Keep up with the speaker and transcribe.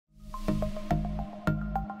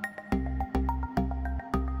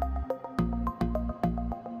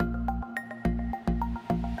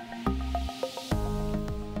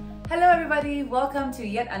everybody, welcome to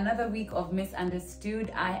yet another week of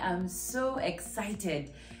Misunderstood. I am so excited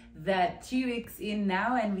that 3 weeks in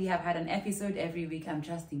now and we have had an episode every week. I'm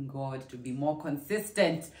trusting God to be more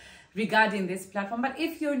consistent regarding this platform. But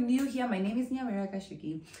if you're new here, my name is Nyawira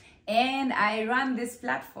Gachugi and I run this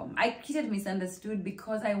platform. I created Misunderstood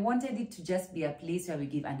because I wanted it to just be a place where we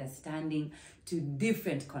give understanding to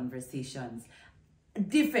different conversations,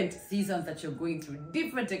 different seasons that you're going through,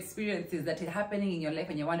 different experiences that are happening in your life,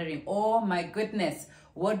 and you're wondering, oh my goodness,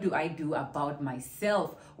 what do I do about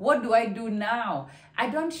myself? What do I do now? I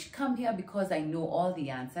don't come here because I know all the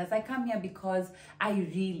answers. I come here because I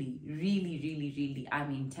really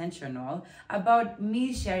am intentional about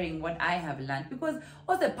me sharing what I have learned. Because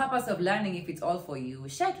what's the purpose of learning if it's all for you?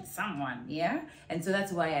 Share it with someone, yeah? And so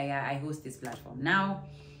that's why I host this platform. Now,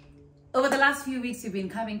 over the last few weeks, we've been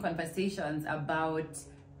having conversations about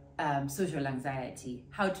social anxiety,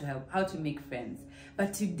 how to help, how to make friends.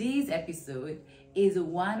 But today's episode is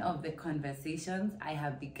one of the conversations I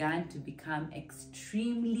have begun to become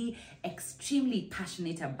extremely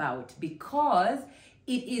passionate about, because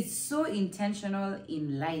it is so intentional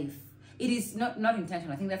in life. It is not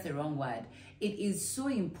intentional, I think that's the wrong word. It is so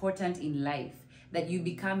important in life that you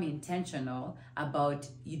become intentional about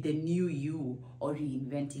the new you or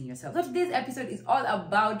reinventing yourself. So today's episode is all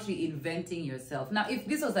about reinventing yourself. Now, if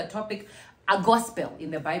this was a topic, a gospel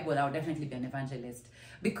in the Bible, I would definitely be an evangelist,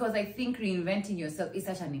 because I think reinventing yourself is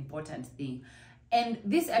such an important thing. And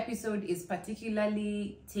this episode is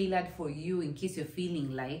particularly tailored for you in case you're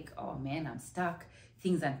feeling like, oh man, I'm stuck,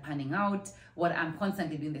 things aren't panning out, I'm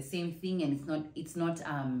constantly doing the same thing and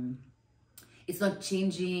it's not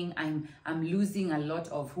changing. I'm losing a lot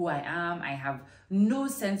of who I am. I have no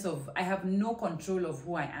control of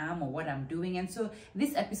who I am or what I'm doing. And so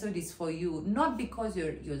this episode is for you, not because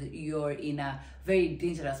you're in a very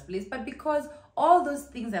dangerous place, but because all those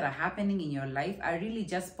things that are happening in your life are really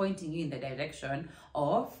just pointing you in the direction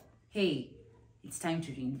of, hey, it's time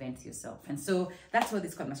to reinvent yourself. And so that's what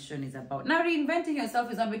this conversation is about. Now, reinventing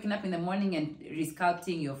yourself is not waking up in the morning and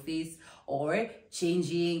resculpting your face or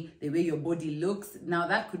changing the way your body looks. Now,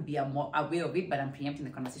 that could be a way of it, but I'm preempting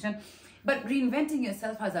the conversation. But reinventing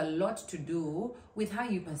yourself has a lot to do with how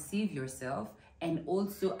you perceive yourself, and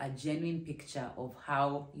also a genuine picture of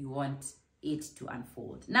how you want it to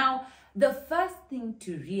unfold. Now, the first thing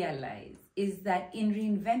to realize is that in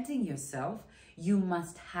reinventing yourself, you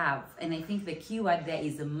must have, and I think the key word there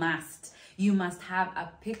is must, you must have a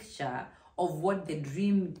picture of what the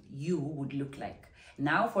dream you would look like.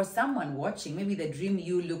 Now, for someone watching, maybe the dream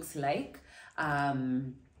you looks like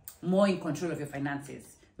more in control of your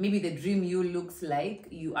finances. Maybe the dream you looks like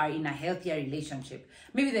you are in a healthier relationship.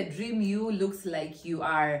 Maybe the dream you looks like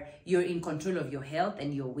you're in control of your health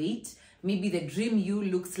and your weight. Maybe the dream you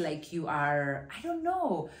looks like you are, I don't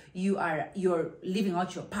know, you're living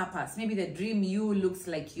out your purpose. Maybe the dream you looks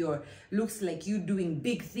like you doing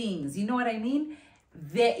big things. You know what I mean?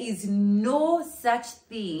 There is no such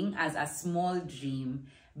thing as a small dream,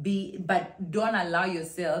 but don't allow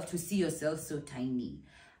yourself to see yourself so tiny.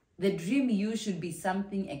 The dream you should be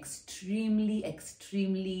something extremely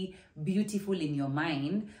beautiful in your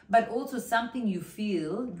mind, but also something you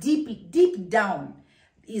feel deep down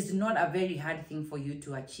is not a very hard thing for you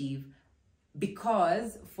to achieve,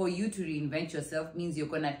 because for you to reinvent yourself means you're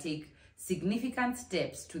going to take significant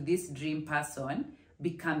steps to this dream person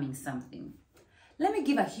becoming something. Let me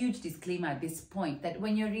give a huge disclaimer at this point that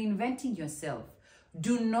when you're reinventing yourself,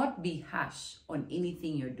 do not be harsh on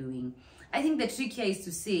anything you're doing. I think the trick here is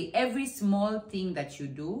to say every small thing that you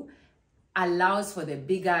do allows for the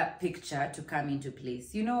bigger picture to come into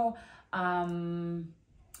place. You know,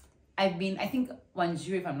 I think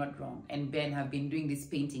Wanjiro, if I'm not wrong, and Ben have been doing this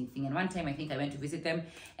painting thing. And one time I think I went to visit them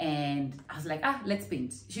and I was like, let's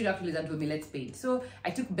paint. She actually told me, let's paint. So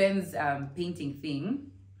I took Ben's painting thing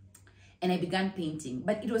and I began painting.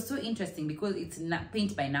 But it was so interesting because it's not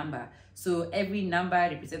paint by number. So every number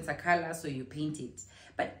represents a color, so you paint it.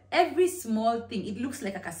 But every small thing, it looks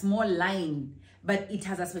like a small line, but it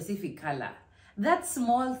has a specific color. That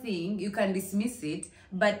small thing, you can dismiss it,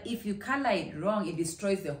 but if you color it wrong, it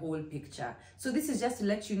destroys the whole picture. So this is just to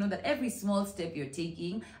let you know that every small step you're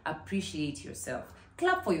taking, appreciate yourself.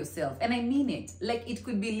 Clap for yourself, and I mean it. Like, it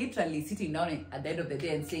could be literally sitting down at the end of the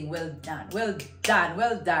day and saying, well done,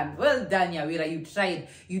 Nyawira, you tried,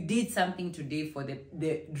 you did something today for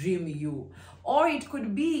the dream you. Or it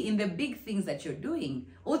could be in the big things that you're doing.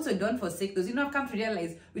 Also, don't forsake those. You know, I've come to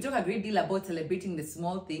realize we talk a great deal about celebrating the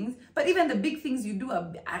small things, but even the big things you do,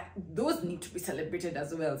 those need to be celebrated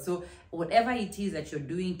as well. So whatever it is that you're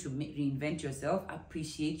doing to reinvent yourself,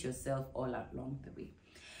 appreciate yourself all along the way.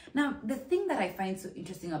 Now, the thing that I find so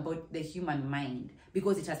interesting about the human mind,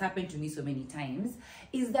 because it has happened to me so many times,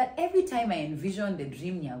 is that every time I envision the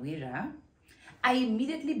dream Nyawira, I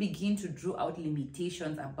immediately begin to draw out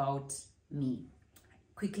limitations about me.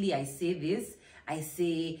 Quickly, I say this. I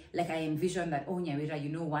say, like, I envision that, oh, Nyawira, you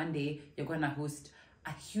know, one day you're going to host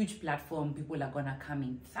a huge platform. People are going to come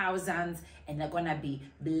in thousands and they're going to be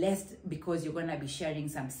blessed because you're going to be sharing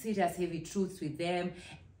some serious, heavy truths with them.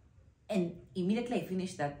 And immediately I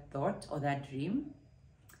finish that thought or that dream,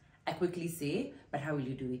 I quickly say, but how will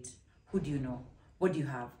you do it? Who do you know? What do you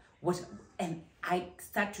have? What? And I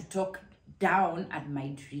start to talk down at my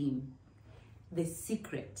dream. The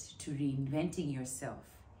secret to reinventing yourself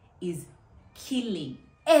is killing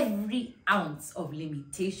every ounce of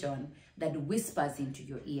limitation that whispers into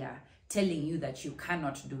your ear, telling you that you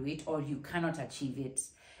cannot do it or you cannot achieve it.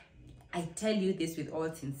 I tell you this with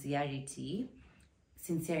all sincerity,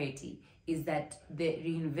 is that the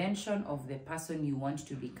reinvention of the person you want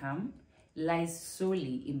to become lies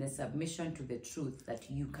solely in the submission to the truth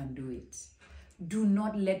that you can do it. Do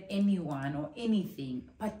not let anyone or anything,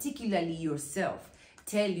 particularly yourself,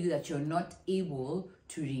 tell you that you're not able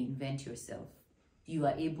to reinvent yourself. You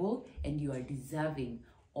are able and you are deserving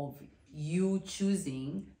of you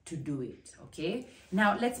choosing to do it. Okay,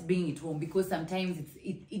 now let's bring it home, because sometimes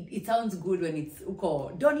it sounds good when it's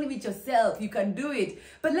uko, don't limit yourself, you can do it.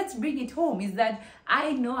 But let's bring it home, is that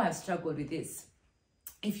I know I've struggled with this.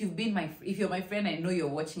 If you're my friend, I know you're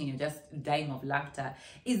watching and you're just dying of laughter,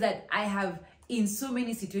 is that I have in so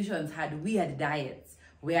many situations had weird diets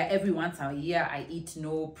where every once a year I eat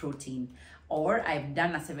no protein, or I've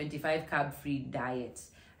done a 75 carb-free diet,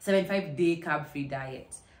 75-day carb-free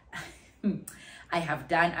diet. I have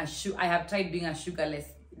tried doing a sugarless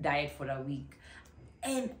diet for a week,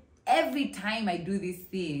 and every time I do these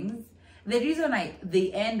things, the reason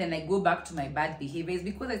they end and I go back to my bad behavior is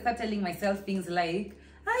because I start telling myself things like,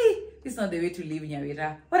 "Hi, this is not the way to live,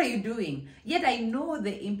 Nyawira. What are you doing?" Yet I know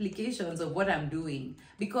the implications of what I'm doing,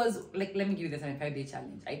 because, like, let me give you the 75-day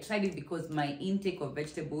challenge. I tried it because my intake of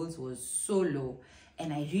vegetables was so low,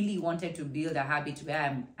 and I really wanted to build a habit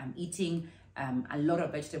where I'm eating a lot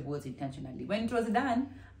of vegetables intentionally. When it was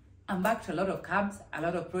done, I'm back to a lot of carbs, a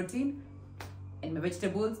lot of protein, and my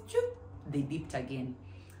vegetables, they dipped again.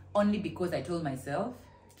 Only because I told myself,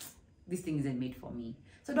 this thing isn't made for me.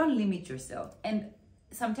 So don't limit yourself. And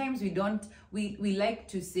sometimes we like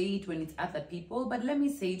to say it when it's other people, but let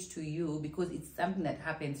me say it to you because it's something that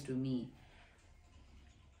happens to me.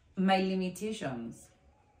 My limitations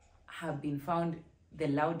have been found the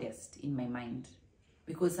loudest in my mind,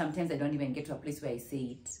 because sometimes I don't even get to a place where I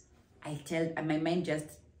say it. And my mind just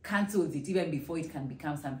cancels it even before it can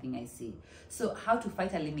become something I say. So how to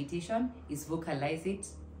fight a limitation is vocalize it,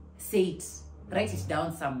 say it, write it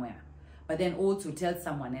down somewhere, but then also tell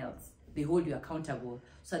someone else. They hold you accountable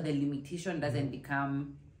so the limitation doesn't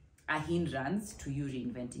become a hindrance to you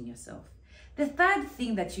reinventing yourself. The third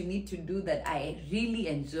thing that you need to do that I really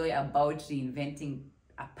enjoy about reinventing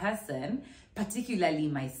a person, particularly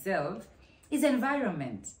myself, is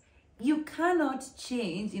environment. You cannot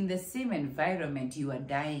change in the same environment you are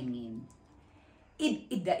dying in.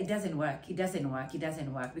 It doesn't work. It doesn't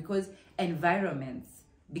work because environments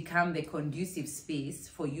become the conducive space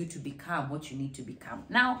for you to become what you need to become.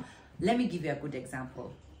 Now, let me give you a good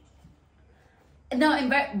example. Now,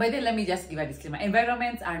 by then, let me just give a disclaimer.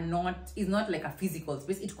 Environments is not like a physical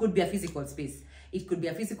space. It could be a physical space. It could be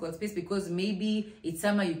a physical space because maybe it's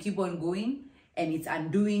somewhere you keep on going and it's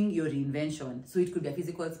undoing your reinvention. So it could be a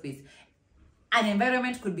physical space. An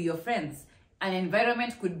environment could be your friends. An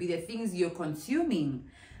environment could be the things you're consuming.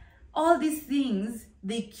 All these things,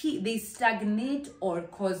 they stagnate or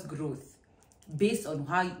cause growth based on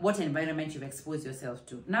what environment you've exposed yourself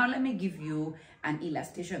to. Now, let me give you an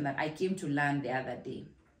illustration that I came to learn the other day.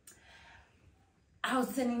 I was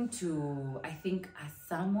listening to, I think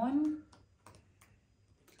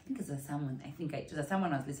it was a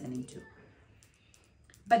sermon I was listening to.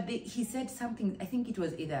 But he said something, I think it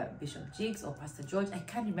was either Bishop Jakes or Pastor George, I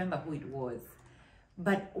can't remember who it was.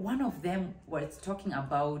 But one of them was talking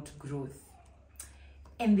about growth.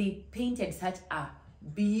 And they painted such a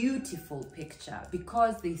beautiful picture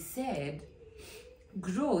because they said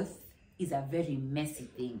growth is a very messy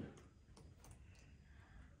thing.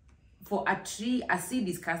 For a tree, a seed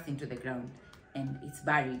is cast into the ground and it's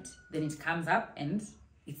buried. Then it comes up and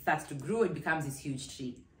it starts to grow, it becomes this huge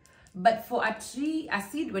tree. But for a tree, a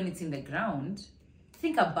seed, when it's in the ground,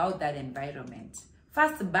 think about that environment.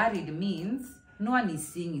 First, buried means no one is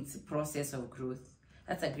seeing its process of growth.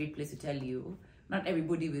 That's a great place to tell you. Not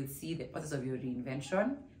everybody will see the process of your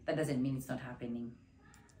reinvention. That doesn't mean it's not happening.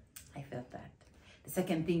 I felt that. The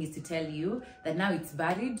second thing is to tell you that now it's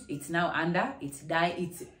buried, it's now under, it's die.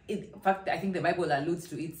 In fact, I think the Bible alludes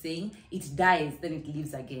to it saying it dies, then it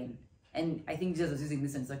lives again. And I think Jesus was using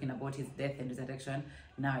this and talking about his death and resurrection.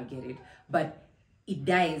 Now I get it. But it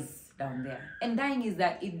dies down there. And dying is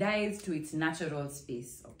that it dies to its natural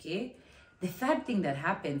space, okay? The third thing that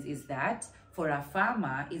happens is that for a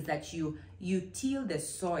farmer is that you till the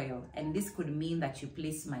soil, and this could mean that you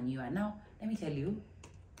place manure. Now, let me tell you,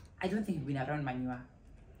 I don't think you've been around manure.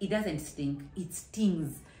 It doesn't stink, it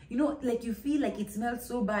stings. You know, like you feel like it smells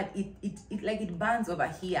so bad, it like it burns over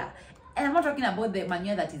here. And I'm not talking about the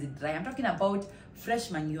manure that is dry. I'm talking about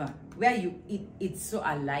fresh manure, where it's so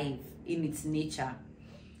alive in its nature.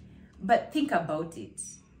 But think about it.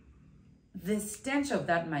 The stench of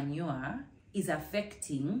that manure is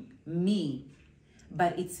affecting me,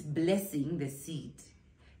 but it's blessing the seed.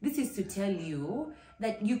 This is to tell you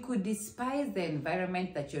that you could despise the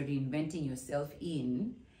environment that you're reinventing yourself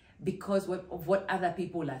in because of what other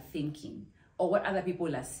people are thinking or what other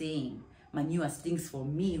people are saying. Manure stinks for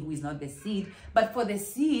me, who is not the seed, but for the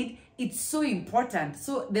seed, it's so important.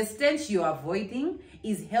 So the stench you're avoiding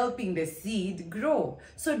is helping the seed grow.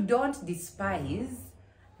 So don't despise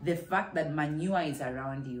the fact that manure is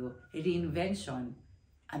around you. Reinvention,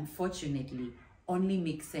 unfortunately, only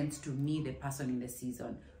makes sense to me, the person in the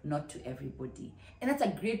season, not to everybody. And that's a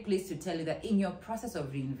great place to tell you that in your process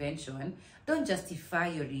of reinvention, don't justify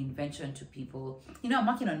your reinvention to people. You know, I'm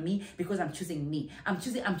working on me because I'm choosing me. I'm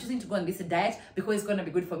choosing to go on this diet because it's going to be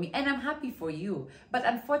good for me. And I'm happy for you. But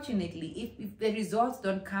unfortunately, if the results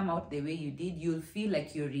don't come out the way you did, you'll feel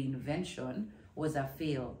like your reinvention was a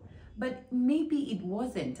fail. But maybe it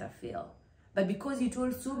wasn't a fail. But because you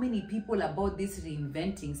told so many people about this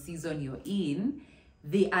reinventing season you're in,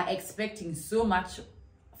 they are expecting so much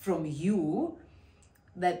from you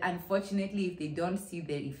that unfortunately, if they don't see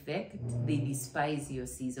the effect, they despise your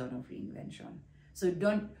season of reinvention. So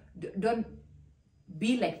don't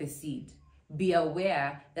be like the seed. Be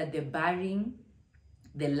aware that the barren,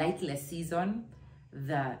 the lightless season,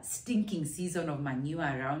 the stinking season of manure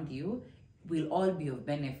around you will all be of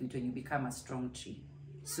benefit when you become a strong tree.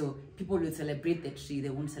 So people will celebrate the tree, they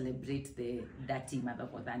won't celebrate the dirty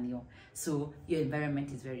motherbodanio. So your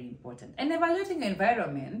environment is very important. And evaluating your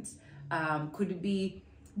environment could be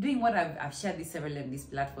doing what I've shared this several on this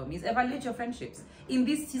platform, is evaluate your friendships. In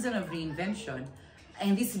this season of reinvention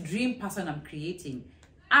and this dream person I'm creating,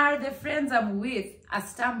 are the friends I'm with a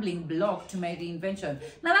stumbling block to my reinvention?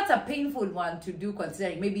 Now that's a painful one to do,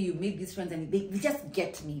 considering maybe you meet these friends and they just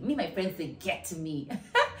get me. Me, my friends, they get me.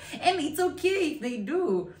 And it's okay if they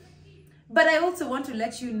do. But I also want to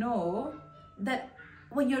let you know that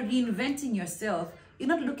when you're reinventing yourself, you're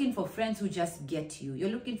not looking for friends who just get you. You're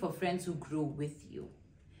looking for friends who grow with you.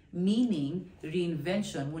 Meaning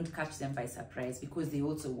reinvention won't catch them by surprise because they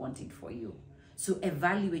also want it for you. So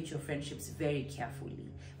evaluate your friendships very carefully.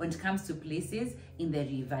 When it comes to places in the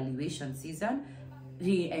reevaluation season,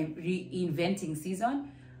 reinventing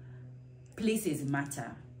season, places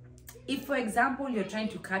matter. If, for example, you're trying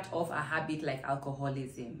to cut off a habit like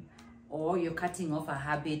alcoholism, or you're cutting off a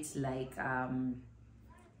habit like,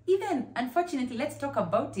 even, unfortunately, let's talk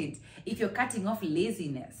about it. If you're cutting off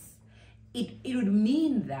laziness, it would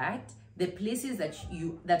mean that the places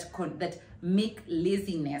that make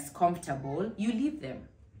laziness comfortable, you leave them.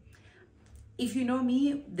 If you know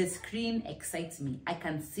me, the screen excites me. I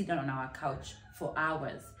can sit down on our couch for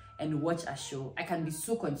hours and watch a show. I can be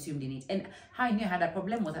so consumed in it. And how I knew I had a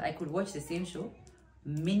problem was that I could watch the same show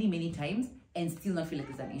many times and still not feel like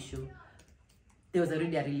there's an issue. There was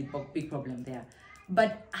already a really big problem there.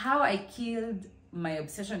 But how I killed my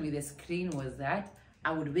obsession with the screen was that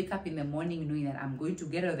I would wake up in the morning knowing that I'm going to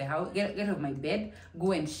get out of the house, get out of my bed,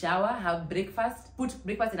 go and shower, have breakfast, put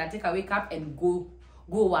breakfast in a takeaway cup, and go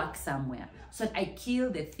work somewhere. So I kill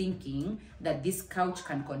the thinking that this couch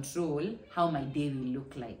can control how my day will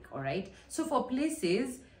look like, all right? So for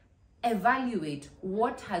places, evaluate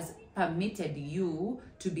what has permitted you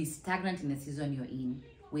to be stagnant in the season you're in.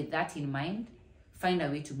 With that in mind, find a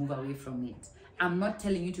way to move away from it. I'm not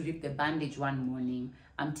telling you to rip the bandage one morning.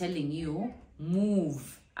 I'm telling you,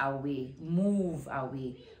 move away,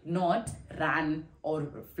 not run or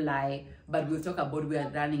fly, but we'll talk about where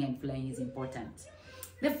running and flying is important.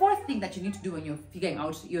 The fourth thing that you need to do when you're figuring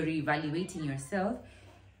out, you're reevaluating yourself,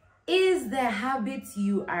 is the habits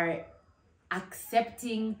you are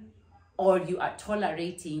accepting or you are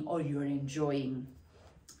tolerating or you're enjoying.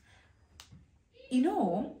 You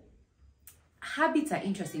know, habits are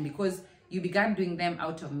interesting because you began doing them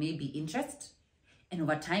out of maybe interest, and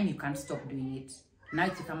over time you can't stop doing it. Now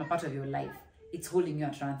it's become a part of your life. It's holding you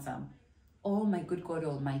at ransom. Oh my good God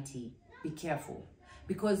Almighty. be careful,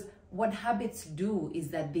 because what habits do is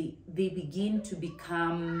that they begin to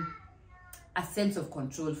become a sense of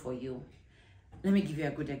control for you. Let me give you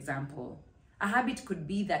a good example. A habit could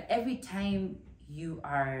be that every time you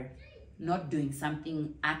are not doing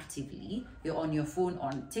something actively, you're on your phone,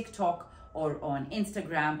 on TikTok or on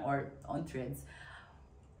Instagram or on Threads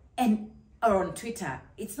or on Twitter.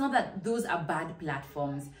 It's not that those are bad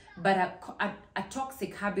platforms, but a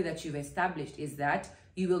toxic habit that you've established is that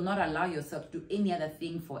you will not allow yourself to do any other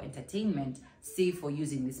thing for entertainment save for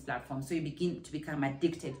using this platform. So you begin to become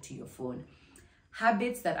addicted to your phone.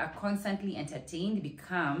 Habits that are constantly entertained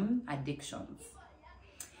become addictions.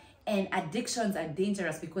 And addictions are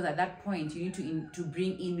dangerous because at that point you need to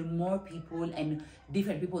bring in more people, and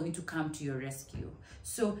different people need to come to your rescue.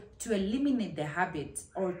 So to eliminate the habit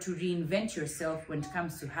or to reinvent yourself when it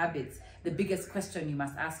comes to habits, the biggest question you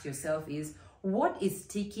must ask yourself is, what is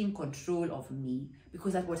taking control of me?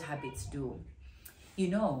 Because that's what habits do. You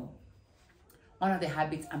know, one of the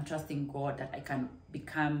habits I'm trusting God that I can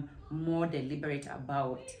become more deliberate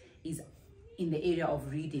about is in the area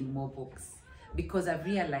of reading more books. Because I've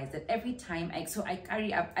realized that every time I've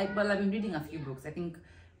been reading a few books. I think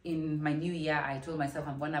in my new year, I told myself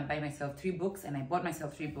I'm gonna buy myself 3 books, and I bought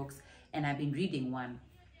myself 3 books, and I've been reading one.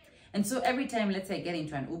 And so every time, let's say I get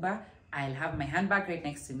into an Uber, I'll have my handbag right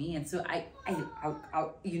next to me, and so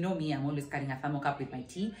I'll you know me, I'm always carrying a thermos cup with my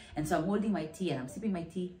tea, and so I'm holding my tea and I'm sipping my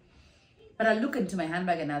tea. But I'll look into my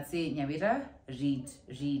handbag and I'll say, Nyawira, read.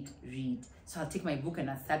 So I'll take my book and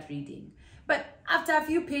I'll start reading. But after a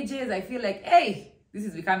few pages, I feel like, hey, this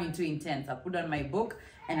is becoming too intense. I'll put on my book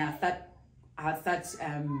and I'll start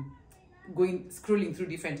scrolling through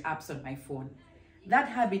different apps on my phone. That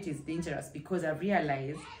habit is dangerous because I've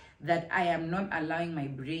realized that I am not allowing my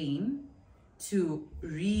brain to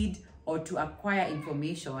read or to acquire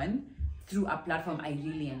information through a platform I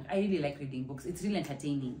really like reading books. It's really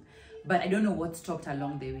entertaining, but I don't know what stopped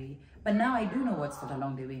along the way. But now I do know what stopped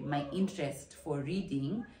along the way. My interest for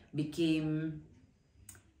reading became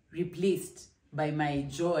replaced by my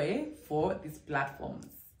joy for these platforms.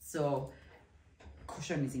 So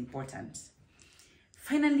caution is important.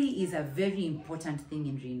 Finally, is a very important thing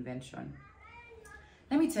in reinvention.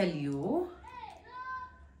 Let me tell you,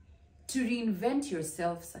 to reinvent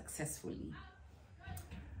yourself successfully,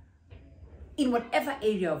 in whatever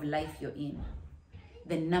area of life you're in,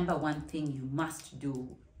 the number one thing you must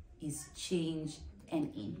do is change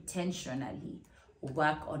and intentionally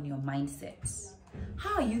work on your mindset.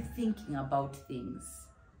 How are you thinking about things?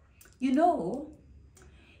 You know,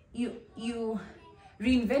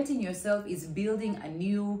 reinventing yourself is building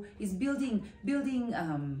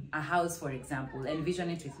a house, for example. Envision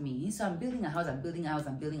it with me. So I'm building a house, I'm building a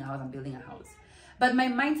house. But my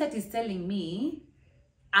mindset is telling me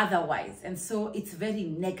otherwise. And so it's very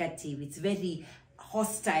negative, it's very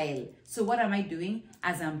hostile. So what am I doing?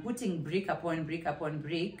 As I'm putting brick upon brick upon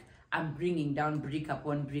brick, I'm bringing down brick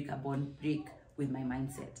upon brick upon brick with my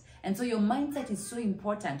mindset. And so your mindset is so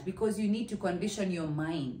important because you need to condition your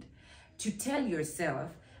mind to tell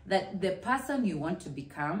yourself that the person you want to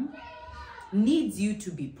become needs you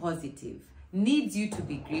to be positive, needs you to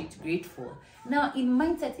be grateful. Now, in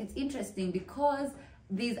mindset, it's interesting because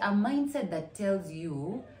there's a mindset that tells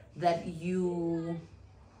you that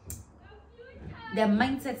there are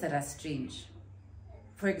mindsets that are strange.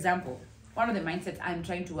 For example, one of the mindsets I'm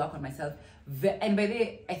trying to work on myself, and by the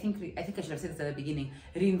way, I think I should have said this at the beginning,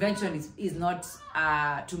 reinvention is not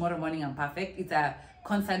tomorrow morning I'm perfect. It's a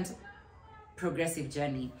constant progressive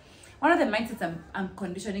journey. One of the mindsets I'm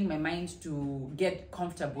conditioning my mind to get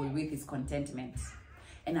comfortable with is contentment.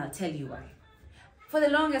 And I'll tell you why. For the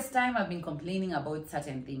longest time, I've been complaining about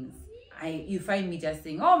certain things. You find me just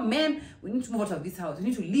saying, oh man, we need to move out of this house. We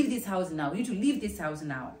need to leave this house now. We need to leave this house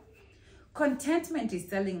now. Contentment is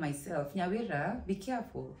telling myself, Nyawira, be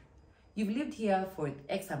careful. You've lived here for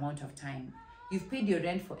X amount of time. You've paid your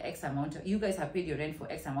rent for X amount of, you guys have paid your rent for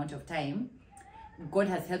X amount of time. God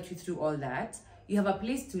has helped you through all that. You have a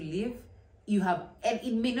place to live. You have, and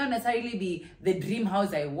it may not necessarily be the dream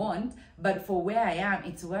house I want, but for where I am,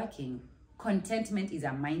 it's working. Contentment is a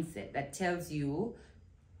mindset that tells you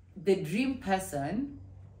the dream person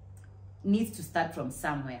needs to start from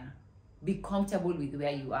somewhere. Be comfortable with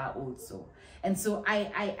where you are also. And so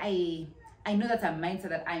I know that's a mindset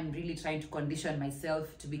that I'm really trying to condition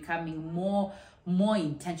myself to becoming more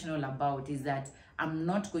intentional about, is that I'm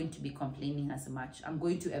not going to be complaining as much. I'm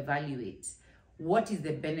going to evaluate what is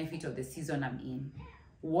the benefit of the season I'm in.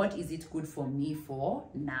 What is it good for me for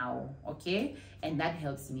now, okay? And that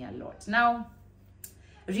helps me a lot. Now,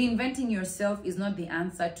 reinventing yourself is not the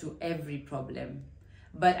answer to every problem,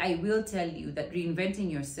 but I will tell you that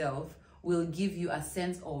reinventing yourself will give you a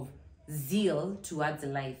sense of zeal towards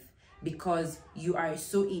life, because you are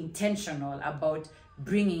so intentional about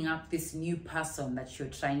bringing up this new person that you're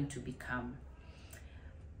trying to become.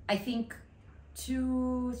 I think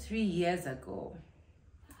 2-3 years ago,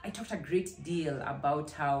 I talked a great deal about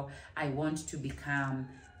how I want to become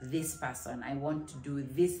this person. I want to do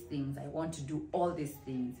these things. I want to do all these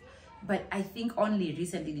things. But I think only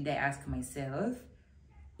recently did I ask myself,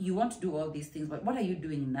 you want to do all these things, but what are you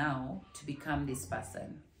doing now to become this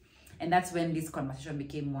person? And that's when this conversation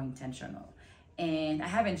became more intentional. And I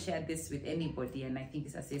haven't shared this with anybody, and I think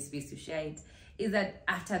it's a safe space to share it, is that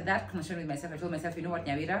after that conversation with myself, I told myself, you know what,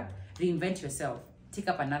 Nyawira, reinvent yourself. Take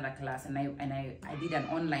up another class. And I did an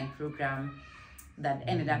online program that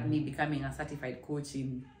ended up me becoming a certified coach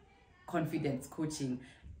in confidence coaching.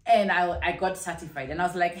 And I got certified. And I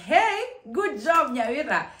was like, hey, good job,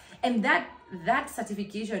 Nyawira. And that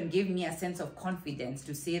certification gave me a sense of confidence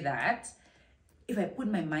to say that if I put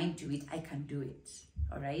my mind to it, I can do it.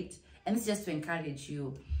 All right? And it's just to encourage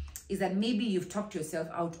you, is that maybe you've talked yourself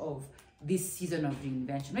out of this season of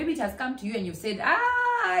reinvention. Maybe it has come to you and you've said,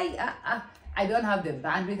 I don't have the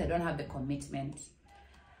bandwidth, I don't have the commitment.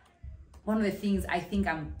 One of the things I think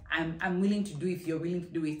I'm willing to do, if you're willing to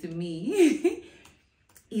do it to me,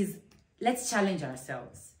 is let's challenge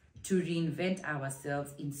ourselves to reinvent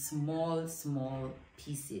ourselves in small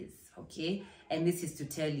pieces, okay? And this is to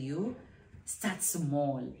tell you, start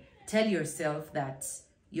small. Tell yourself that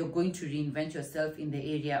you're going to reinvent yourself in the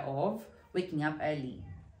area of waking up early.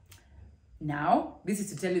 Now, this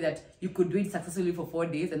is to tell you that you could do it successfully for 4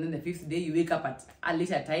 days, and then the 5th day you wake up at a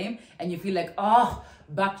later time and you feel like, oh,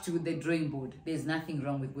 back to the drawing board. There's nothing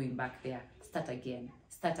wrong with going back there. Start again,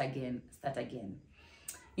 start again, start again.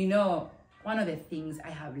 You know, one of the things I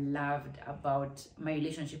have loved about my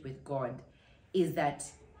relationship with God is that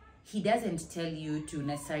he doesn't tell you to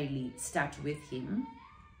necessarily start with him.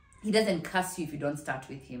 He doesn't curse you if you don't start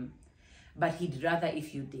with him, but he'd rather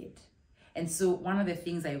if you did. And so one of the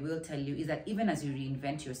things I will tell you is that even as you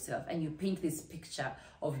reinvent yourself and you paint this picture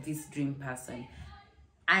of this dream person,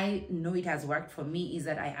 I know it has worked for me, is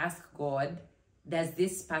that I ask God, does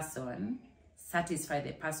this person satisfy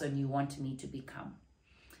the person you want me to become?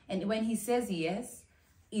 And when he says yes,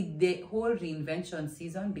 the whole reinvention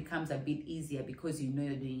season becomes a bit easier because you know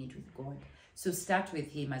you're doing it with God. So start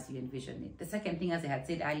with him as you envision it. The second thing, as I had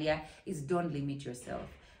said earlier, is don't limit yourself.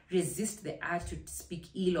 Resist the urge to speak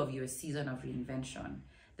ill of your season of reinvention.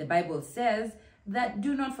 The Bible says that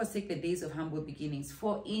do not forsake the days of humble beginnings,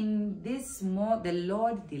 for in this the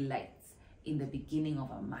Lord delights in the beginning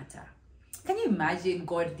of a matter. Can you imagine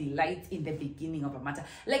God delights in the beginning of a matter?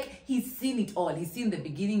 Like, he's seen it all. He's seen the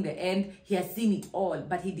beginning, the end. He has seen it all,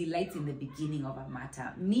 but he delights in the beginning of a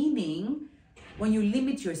matter. Meaning, when you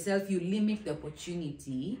limit yourself, you limit the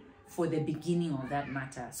opportunity for the beginning of that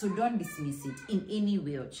matter. So don't dismiss it in any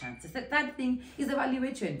way or chance. The third thing is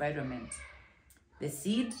evaluate your environment. The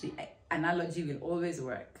seed analogy will always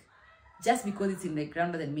work. Just because it's in the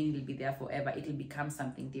ground doesn't mean it'll be there forever. It'll become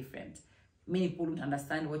something different. Many people don't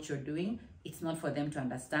understand what you're doing. It's not for them to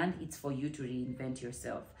understand. It's for you to reinvent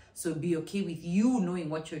yourself. So be okay with you knowing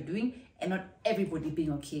what you're doing and not everybody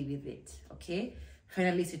being okay with it. Okay?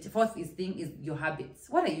 Finally, fourth thing is your habits.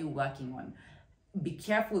 What are you working on? Be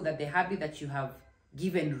careful that the habit that you have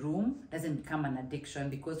given room doesn't become an addiction,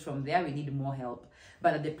 because from there we need more help.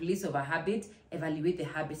 But at the place of a habit, evaluate the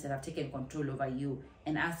habits that have taken control over you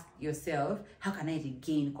and ask yourself, how can I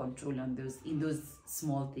regain control on those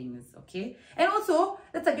small things, okay? And also,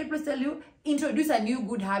 that's a great place to tell you, introduce a new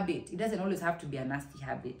good habit. It doesn't always have to be a nasty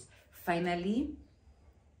habit. Finally,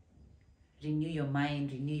 renew your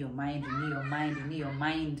mind, renew your mind, renew your mind, renew your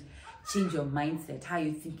mind. Change your mindset. How are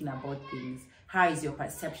you thinking about things? How is your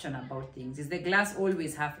perception about things? Is the glass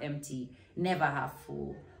always half empty, never half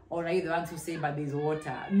full? Or are you the ones who say, but there's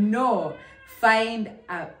water? No. Find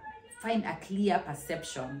a clear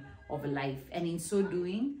perception of life. And in so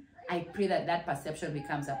doing, I pray that that perception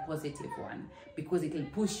becomes a positive one, because it will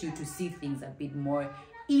push you to see things a bit more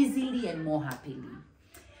easily and more happily.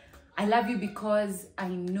 I love you because I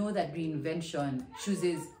know that reinvention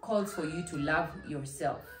calls for you to love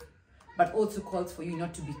yourself, but also calls for you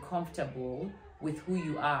not to be comfortable with who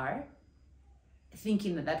you are,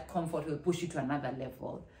 thinking that that comfort will push you to another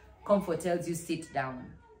level. Comfort tells you sit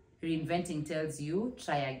down. Reinventing tells you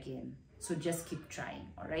try again. So just keep trying,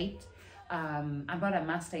 all right? I'm not a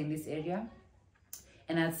master in this area,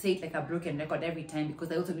 and I'll say it like a broken record every time,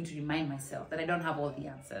 because I also need to remind myself that I don't have all the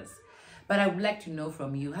answers. But I would like to know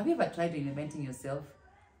from you, have you ever tried reinventing yourself?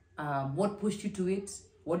 What pushed you to it?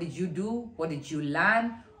 What did you do? What did you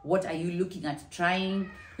learn? What are you looking at trying?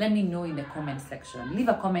 Let me know in the comment section. Leave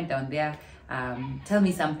a comment down there. Tell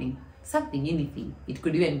me something, anything. It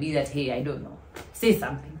could even be that, hey, I don't know. Say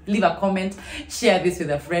something. Leave a comment. Share this with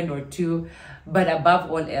a friend or two. But above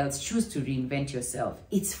all else, choose to reinvent yourself.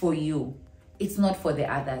 It's for you. It's not for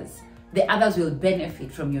the others. The others will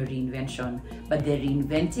benefit from your reinvention, but the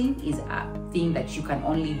reinventing is a thing that you can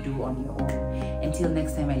only do on your own. Until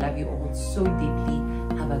next time, I love you all so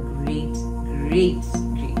deeply. Have a great